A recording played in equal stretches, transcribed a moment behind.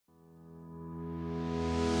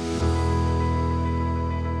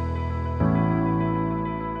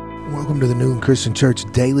Welcome to the Newland Christian Church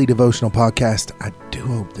Daily Devotional Podcast. I do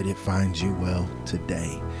hope that it finds you well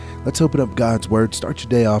today. Let's open up God's Word. Start your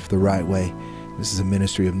day off the right way. This is a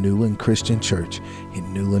ministry of Newland Christian Church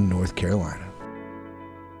in Newland, North Carolina.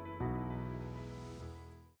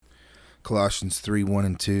 Colossians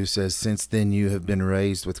 3:1-2 says, "Since then you have been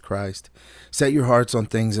raised with Christ. Set your hearts on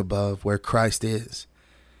things above, where Christ is,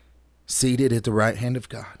 seated at the right hand of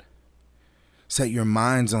God. Set your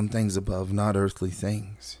minds on things above, not earthly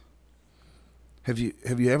things." Have you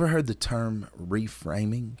ever heard the term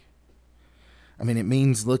reframing? I mean, it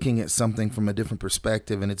means looking at something from a different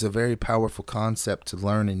perspective, and it's a very powerful concept to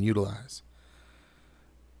learn and utilize.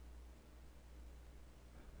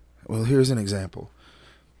 Well, here's an example.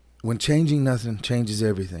 When Changing Nothing Changes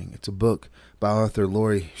Everything. It's a book by author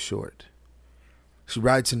Lori Short. She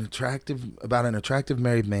writes about an attractive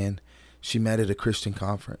married man she met at a Christian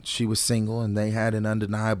conference. She was single and they had an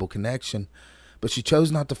undeniable connection, but she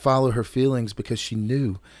chose not to follow her feelings because she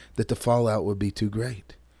knew that the fallout would be too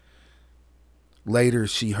great. Later,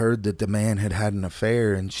 she heard that the man had an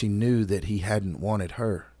affair, and she knew that he hadn't wanted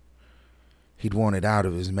her. He'd wanted out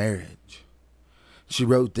of his marriage. She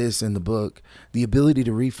wrote this in the book: "The ability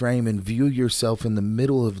to reframe and view yourself in the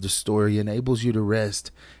middle of the story enables you to rest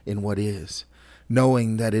in what is,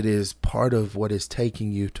 knowing that it is part of what is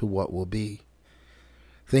taking you to what will be.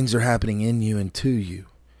 Things are happening in you and to you,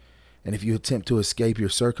 and if you attempt to escape your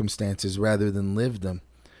circumstances rather than live them,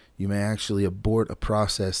 you may actually abort a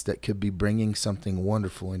process that could be bringing something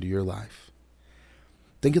wonderful into your life."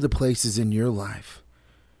 Think of the places in your life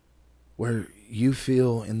where you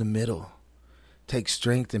feel in the middle. Take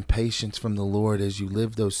strength and patience from the Lord as you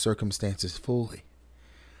live those circumstances fully,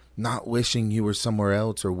 not wishing you were somewhere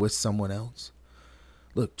else or with someone else.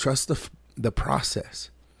 Look, trust the process,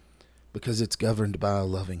 because it's governed by a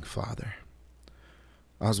loving Father.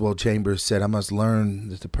 Oswald Chambers said, "I must learn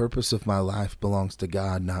that the purpose of my life belongs to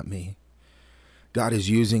God, not me. God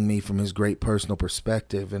is using me from his great personal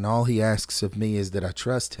perspective, and all he asks of me is that I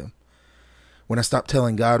trust him. When I stop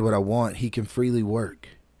telling God what I want, he can freely work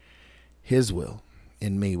his will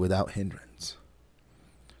in me without hindrance."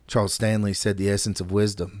 Charles Stanley said, "The essence of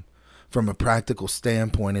wisdom from a practical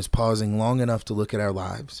standpoint is pausing long enough to look at our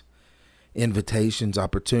lives, invitations,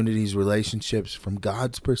 opportunities, relationships from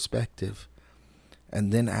God's perspective,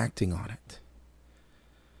 and then acting on it."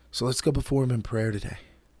 So let's go before him in prayer today.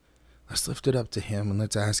 Let's lift it up to him, and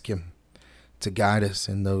let's ask him to guide us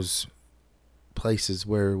in those places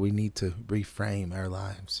where we need to reframe our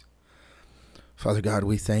lives. Father God,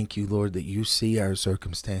 we thank you, Lord, that you see our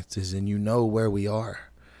circumstances and you know where we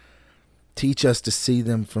are. Teach us to see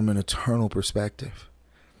them from an eternal perspective.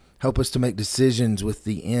 Help us to make decisions with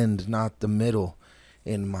the end, not the middle,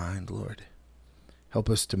 in mind, Lord. Help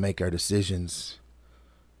us to make our decisions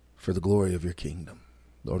for the glory of your kingdom.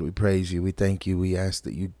 Lord, we praise you. We thank you. We ask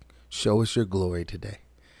that you show us your glory today.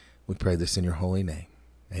 We pray this in your holy name.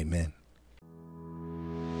 Amen.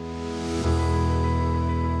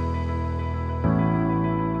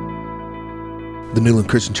 The Newland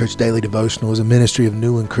Christian Church Daily Devotional is a ministry of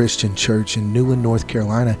Newland Christian Church in Newland, North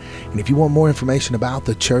Carolina. And if you want more information about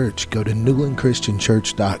the church, go to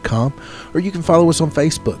newlandchristianchurch.com, or you can follow us on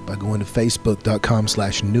Facebook by going to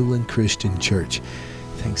facebook.com/Newland Christian Church.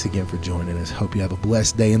 Thanks again for joining us. Hope you have a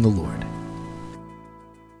blessed day in the Lord.